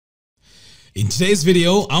In today's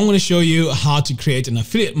video, I'm going to show you how to create an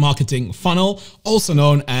affiliate marketing funnel, also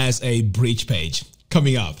known as a breach page.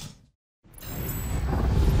 Coming up.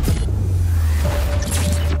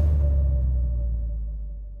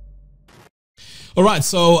 All right,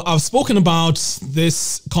 so I've spoken about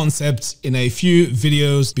this concept in a few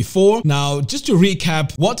videos before. Now, just to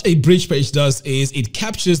recap, what a breach page does is it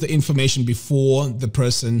captures the information before the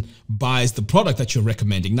person buys the product that you're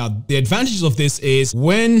recommending. Now, the advantages of this is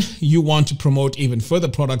when you want to promote even further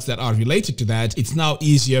products that are related to that, it's now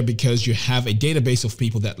easier because you have a database of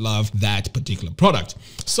people that love that particular product.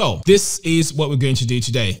 So this is what we're going to do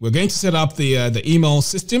today. We're going to set up the email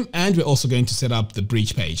system, and we're also going to set up the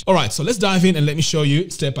breach page. All right, so let's dive in and let me show you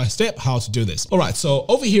step by step how to do this. All right, so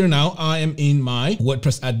over here now, I am in my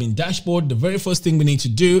WordPress admin dashboard. The very first thing we need to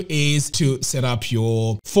do is to set up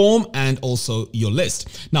your form and also your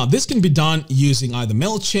list. Now, this can be done using either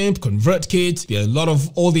MailChimp, ConvertKit. There are a lot of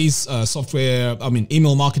all these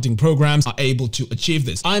email marketing programs are able to achieve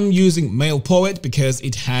this. I'm using MailPoet because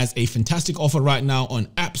it has a fantastic offer right now on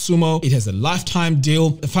AppSumo. It has a lifetime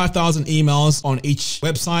deal, 5,000 emails on each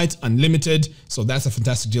website, unlimited. So that's a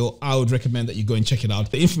fantastic deal. I would recommend that you go and check it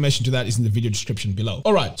out. The information to that is in the video description below.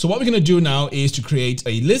 All right, so what we're going to do now is to create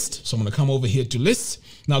a list. So I'm going to come over here to lists.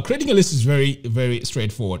 Now, creating a list is very, very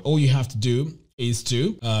straightforward. All you have to do is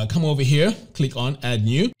to come over here, click on add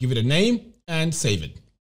new, give it a name and save it.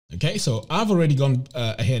 Okay, so I've already gone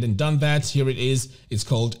ahead and done that. Here it is. It's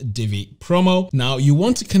called Divi Promo. Now you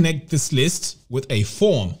want to connect this list with a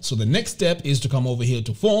form. So the next step is to come over here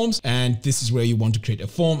to forms, and this is where you want to create a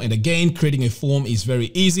form. And again, creating a form is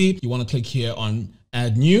very easy. You want to click here on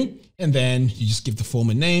add new, and then you just give the form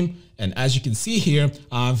a name. And as you can see here,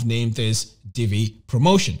 I've named this Divi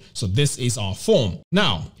Promotion. So this is our form.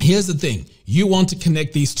 Now, here's the thing. You want to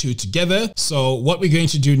connect these two together. So what we're going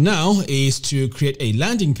to do now is to create a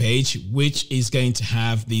landing page, which is going to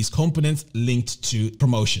have these components linked to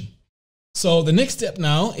promotion. So the next step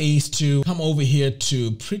now is to come over here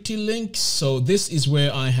to Pretty Links. So this is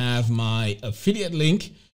where I have my affiliate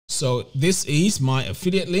link. So this is my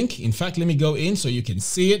affiliate link. In fact, let me go in so you can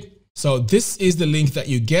see it. So this is the link that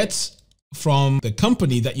you get from the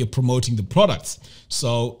company that you're promoting the products.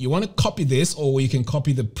 So you want to copy this, or you can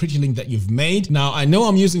copy the Pretty Link that you've made. Now, I know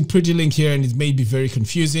I'm using Pretty Link here and it may be very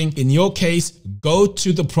confusing. In your case, go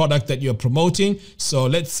to the product that you're promoting. So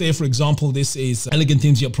let's say, for example, this is Elegant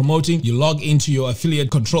Themes you're promoting. You log into your affiliate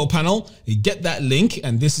control panel, you get that link,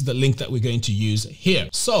 and this is the link that we're going to use here.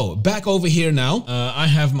 So back over here now, I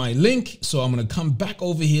have my link. So I'm going to come back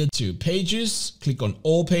over here to pages, click on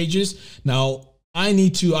all pages. Now, I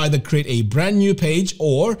need to either create a brand new page,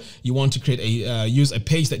 or you want to create use a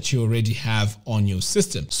page that you already have on your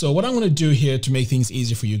system. So what I'm going to do here to make things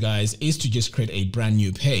easier for you guys is to just create a brand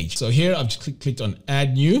new page. So here I've just clicked on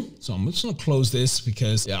add new. So I'm just going to close this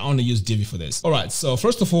because I want to use Divi for this. All right. So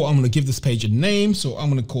first of all, I'm going to give this page a name. So I'm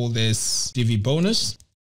going to call this Divi Bonus.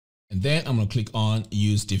 And then I'm going to click on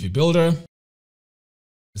use Divi Builder.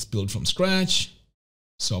 Let's build from scratch.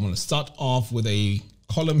 So I'm going to start off with a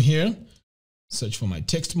column here. Search for my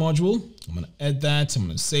text module. I'm going to add that. I'm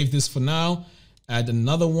going to save this for now. Add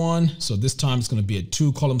another one. So this time it's going to be a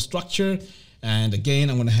 2-column structure. And again,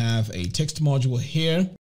 I'm going to have a text module here.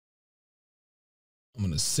 I'm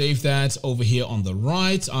going to save that. Over here on the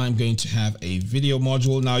right, I'm going to have a video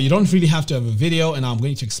module. Now, you don't really have to have a video, and I'm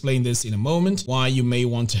going to explain this in a moment, why you may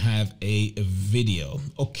want to have a video.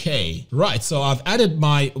 Okay, right. So I've added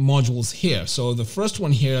my modules here. So the first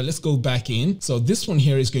one here, let's go back in. So this one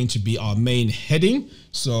here is going to be our main heading.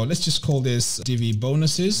 So let's just call this Divi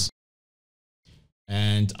Bonuses.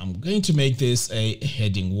 And I'm going to make this a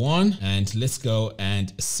heading 1, and let's go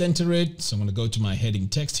and center it. So I'm going to go to my heading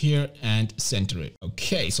text here and center it.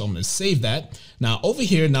 Okay, so I'm going to save that. Now over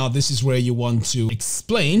here, now this is where you want to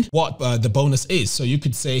explain what the bonus is. So you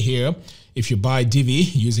could say here, if you buy Divi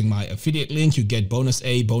using my affiliate link, you get bonus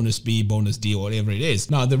A, bonus B, bonus D, or whatever it is.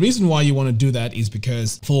 Now, the reason why you want to do that is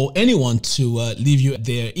because for anyone to leave you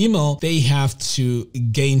their email, they have to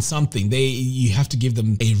gain something. You have to give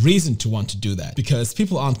them a reason to want to do that, because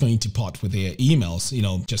people aren't going to part with their emails,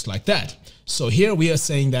 just like that. So here we are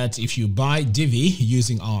saying that if you buy Divi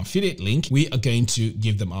using our affiliate link, we are going to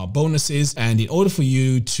give them our bonuses. And in order for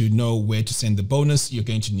you to know where to send the bonus, you're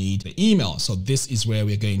going to need the email. So this is where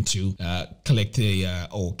we're going to collect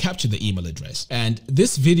or capture the email address. And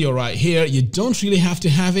this video right here, you don't really have to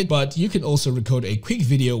have it, but you can also record a quick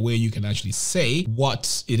video where you can actually say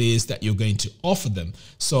what it is that you're going to offer them.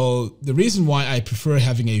 So the reason why I prefer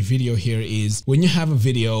having a video here is when you have a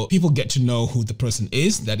video, people get to know who the person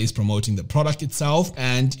is that is promoting the product. product itself,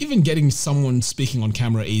 and even getting someone speaking on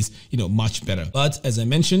camera is, much better. But as I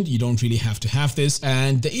mentioned, you don't really have to have this,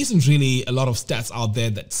 and there isn't really a lot of stats out there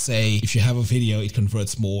that say if you have a video, it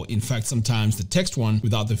converts more. In fact, sometimes the text one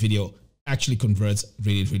without the video actually converts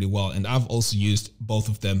really, really well. And I've also used both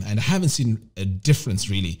of them, and I haven't seen a difference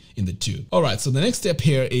really in the two. All right, so the next step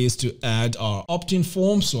here is to add our opt-in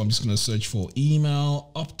form. So I'm just going to search for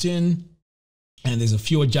email opt-in. And there's a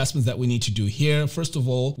few adjustments that we need to do here. First of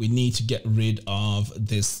all, we need to get rid of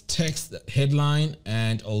this text headline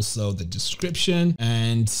and also the description.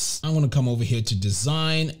 And I'm going to come over here to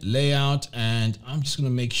design, layout, and I'm just going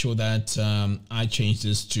to make sure that I change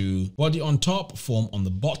this to body on top, form on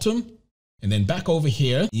the bottom. And then back over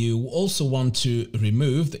here, you also want to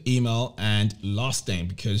remove the email and last name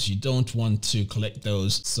because you don't want to collect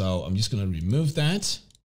those. So I'm just going to remove that.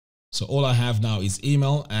 So all I have now is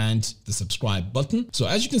email and the subscribe button. So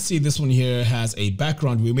as you can see, this one here has a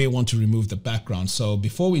background. We may want to remove the background. So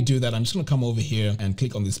before we do that, I'm just going to come over here and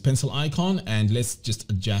click on this pencil icon, and let's just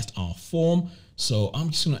adjust our form. So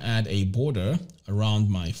I'm just going to add a border around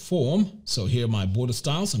my form. So here are my border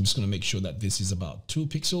styles. I'm just going to make sure that this is about 2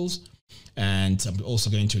 pixels. And I'm also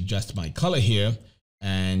going to adjust my color here,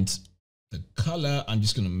 and the color, I'm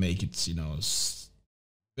just going to make it,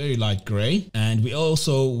 very light gray. And we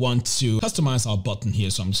also want to customize our button here.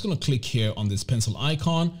 So I'm just going to click here on this pencil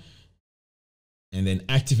icon and then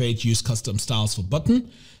activate use custom styles for button.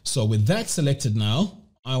 So with that selected now,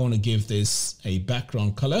 I want to give this a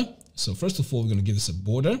background color. So first of all, we're going to give this a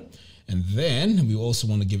border, and then we also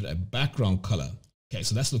want to give it a background color. Okay,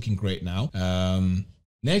 so that's looking great now.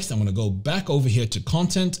 Next, I'm going to go back over here to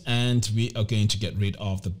content, and we are going to get rid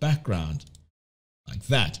of the background. Like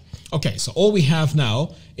that. Okay, so all we have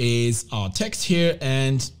now is our text here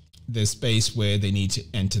and the space where they need to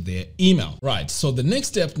enter their email. Right, so the next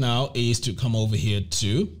step now is to come over here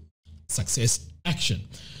to success action.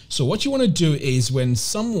 So what you want to do is when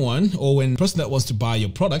someone or when a person that wants to buy your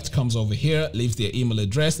product comes over here, leaves their email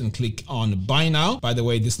address and click on buy now. By the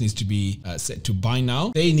way, this needs to be set to buy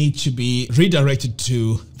now. They need to be redirected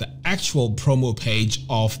to the actual promo page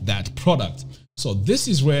of that product. So this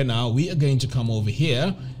is where now we are going to come over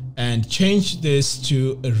here and change this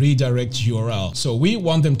to a redirect URL. So we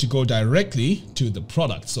want them to go directly to the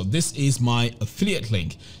product. So this is my affiliate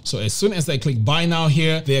link. So as soon as they click buy now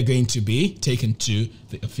here, they are going to be taken to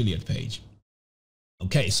the affiliate page.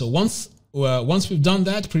 Okay, so once we've done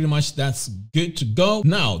that, pretty much that's good to go.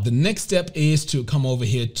 Now, the next step is to come over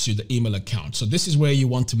here to the email account. So this is where you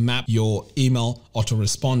want to map your email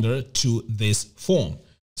autoresponder to this form.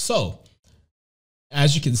 So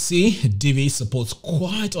as you can see, Divi supports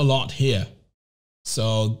quite a lot here.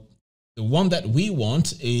 So the one that we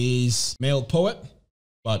want is Mail Poet,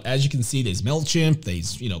 but as you can see, there's MailChimp,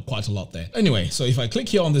 there's, quite a lot there. Anyway, so if I click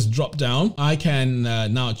here on this drop down, I can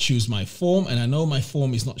now choose my form, and I know my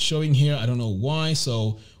form is not showing here. I don't know why.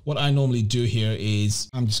 So what I normally do here is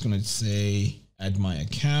I'm just going to say add my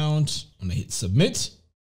account. I'm going to hit submit.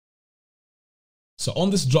 So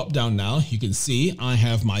on this drop down now, you can see I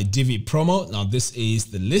have my Divi promo. Now this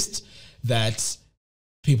is the list that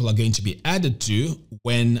people are going to be added to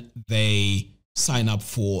when they sign up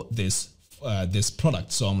for this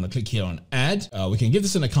product. So I'm going to click here on add. We can give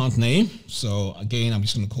this an account name. So again, I'm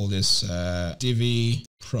just going to call this Divi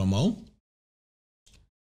promo.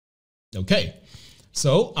 Okay.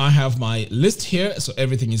 So I have my list here. So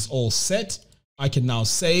everything is all set. I can now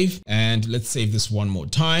save, and let's save this one more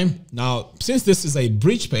time. Now, since this is a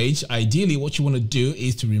bridge page, ideally what you want to do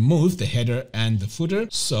is to remove the header and the footer.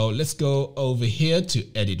 So let's go over here to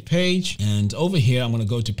edit page, and over here, I'm going to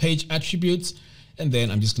go to page attributes, and then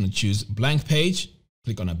I'm just going to choose blank page,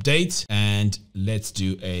 click on update, and let's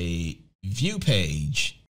do a view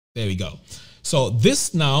page. There we go. So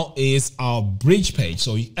this now is our bridge page.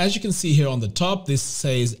 So as you can see here on the top, this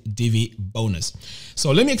says Divi bonus.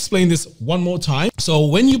 So let me explain this one more time. So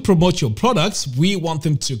when you promote your products, we want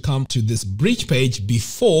them to come to this bridge page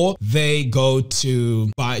before they go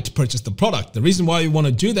to purchase the product. The reason why we want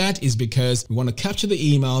to do that is because we want to capture the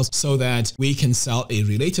emails so that we can sell a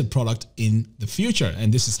related product in the future.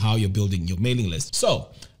 And this is how you're building your mailing list. So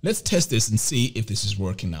let's test this and see if this is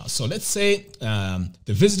working now. So let's say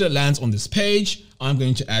the visitor lands on this page. I'm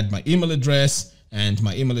going to add my email address, and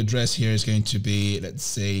my email address here is going to be, let's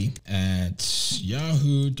say, at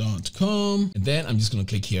yahoo.com. And then I'm just going to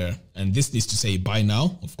click here, and this needs to say buy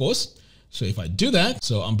now, of course. So if I do that,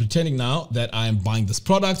 so I'm pretending now that I'm buying this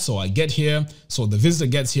product. So I get here, so the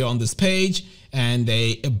visitor gets here on this page, and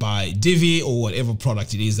they buy Divi or whatever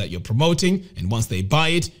product it is that you're promoting. And once they buy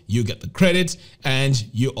it, you get the credit, and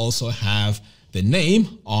you also have the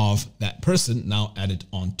name of that person now added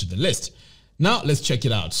onto the list. Now let's check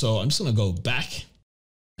it out. So I'm just going to go back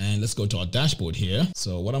and let's go to our dashboard here.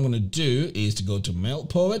 So what I'm going to do is to go to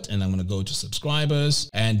MailPoet and I'm going to go to subscribers,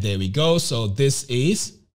 and there we go. So this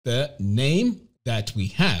is the name that we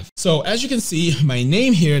have. So as you can see, my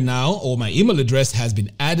name here now, or my email address, has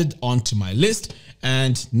been added onto my list.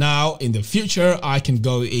 And now in the future, I can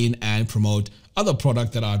go in and promote other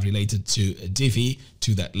products that are related to Divi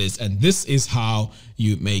to that list. And this is how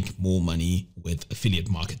you make more money with affiliate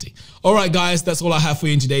marketing. All right, guys, that's all I have for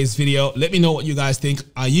you in today's video. Let me know what you guys think.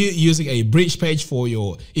 Are you using a bridge page for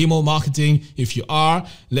your email marketing? If you are,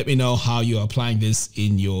 let me know how you're applying this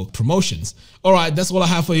in your promotions. All right, that's all I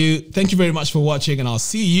have for you. Thank you very much for watching, and I'll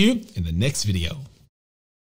see you in the next video.